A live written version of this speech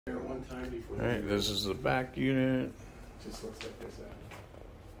one time before. All right, this is the back unit. It just looks like there's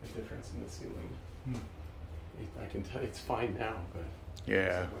a difference in the ceiling. I can tell it's fine now, but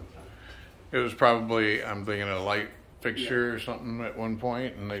Yeah. It was probably, I'm thinking, a light fixture or something at one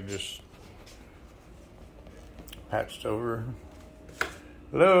point, and they just patched over.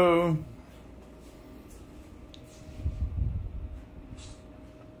 Hello.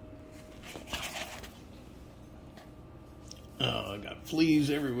 Oh, I got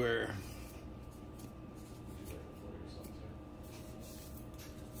fleas everywhere.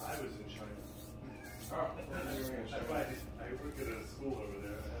 I was in China. I work at a school over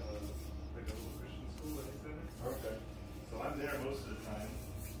there. I have a little Christian school that I center. Okay. So I'm there most of the time.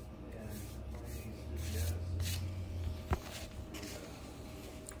 And my student, yes.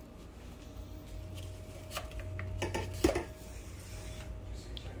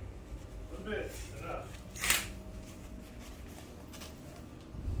 A little bit, enough.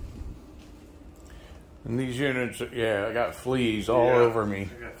 And these units, yeah, I got fleas all over me.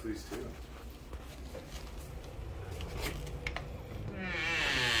 I got fleas too.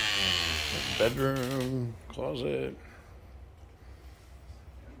 Bedroom, closet.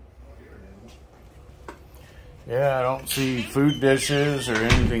 Yeah, I don't see food dishes or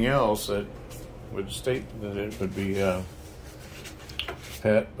anything else that would state that it would be a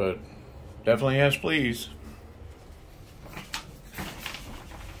pet, but definitely has fleas.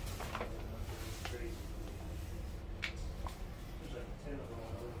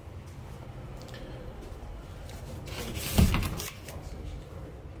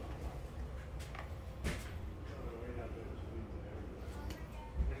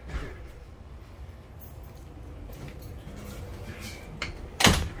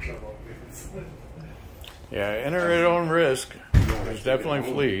 Yeah, enter at own risk. There's definitely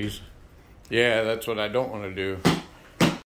fleas. Yeah, that's what I don't want to do.